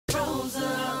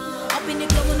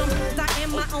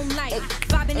all night.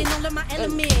 Vibing in all of my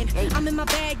element. I'm in my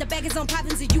bag, the bag is on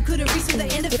poppin', so you couldn't reach to the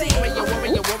end of it. Warrior.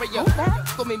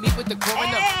 Gonna meet with the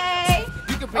coroner.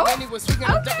 You can bring anyone swinging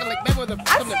and ducking like men with a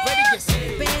from the readiest.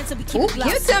 Band, so we keep it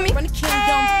give it to me. Run the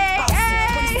kingdom,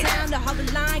 when it's time to hold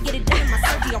the line, get it done. My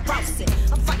surgery, I'm roasted.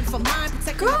 I'm fighting for mine,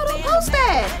 protecting Girl, don't post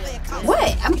that.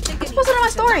 What? I'm supposed to put it on my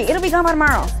story. It'll be gone by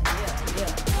tomorrow.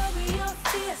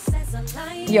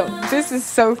 Yo, this is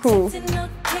so cool.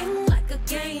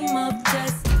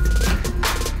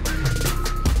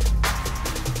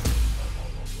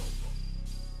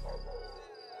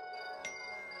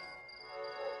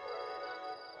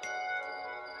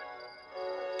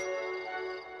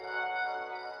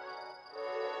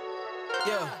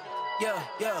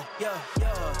 Yeah.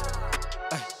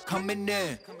 Ay, coming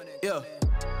in, yeah.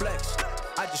 Flex,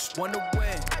 I just wanna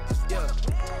win, yeah.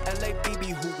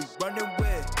 LABB, who we running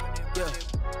with, yeah.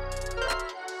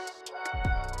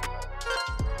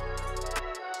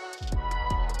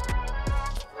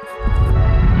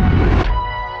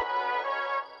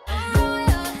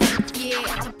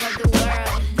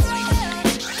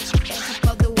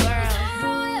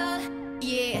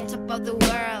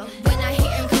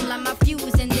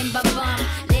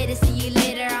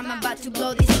 To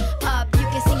blow this up, you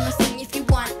can sing my song if you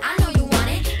want. I know you want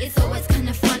it. It's always kind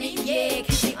of funny, yeah.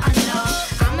 Cause you know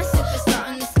I'm a superstar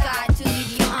in the sky to lead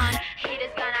you on.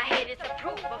 Haters gonna hate it, the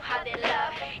proof of how they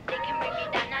love. They can bring me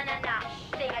down, nah.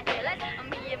 They are jealous of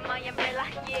me and my umbrella,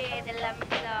 yeah. They love me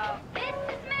so. This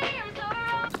is me, I'm so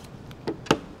wrong.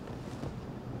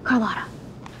 Carlotta.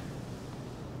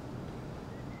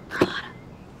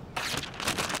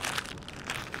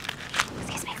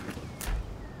 Excuse me.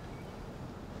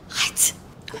 What?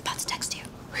 I'm about to text you.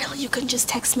 Really? You couldn't just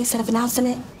text me instead of announcing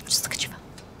it? Just look at your phone.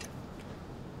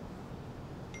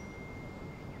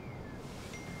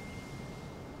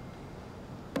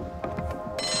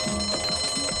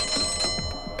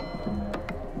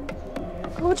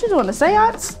 What you doing, a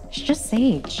seance? It's just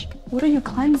sage. What are you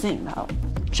cleansing, though?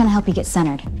 I'm trying to help you get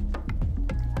centered.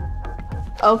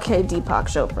 Okay, Deepak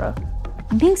Chopra.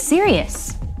 I'm being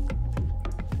serious.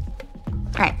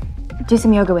 All right, do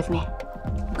some yoga with me.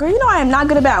 Girl, you know I am not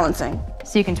good at balancing.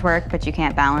 So you can twerk, but you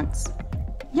can't balance.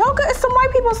 Yoga is some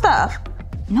white people stuff.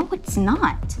 No, it's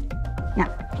not. Now,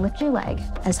 lift your leg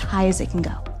as high as it can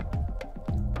go.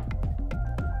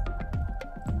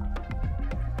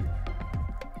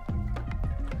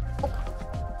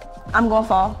 I'm gonna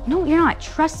fall. No, you're not.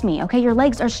 Trust me, okay? Your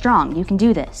legs are strong. You can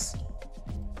do this.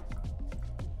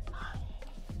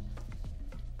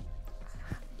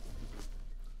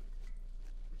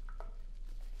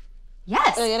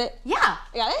 Yes. Did I get it? Yeah.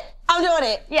 You got it? I'm doing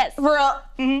it. Yes. For real?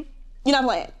 Mm-hmm. You're not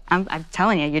playing? I'm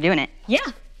telling you, you're doing it. Yeah.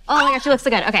 Oh my gosh, you look so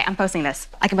good. Okay, I'm posting this.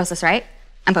 I can post this, right?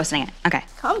 I'm posting it. Okay.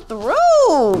 Come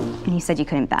through. And you said you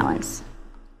couldn't balance.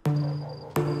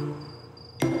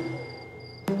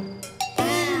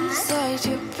 Inside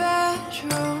your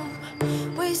bedroom,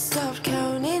 we stopped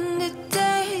counting the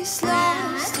days,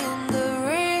 lost in the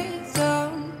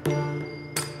rhythm.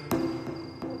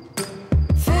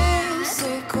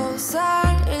 Physical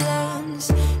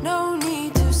silence, no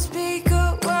need to speak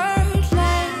a word,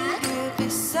 lay here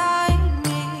beside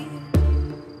me.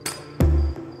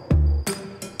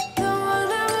 Don't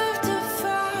wanna move too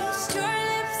fast, your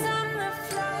lips on my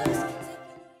flaws.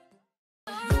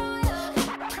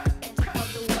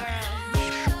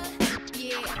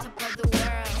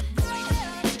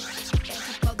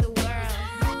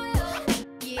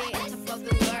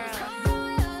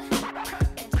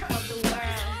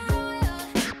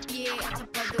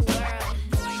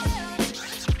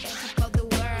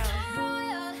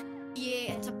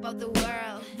 The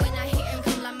world. When I hear him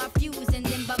come like my fuse and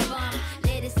then ba-bum.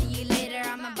 Later, see you later,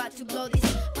 I'm about to blow this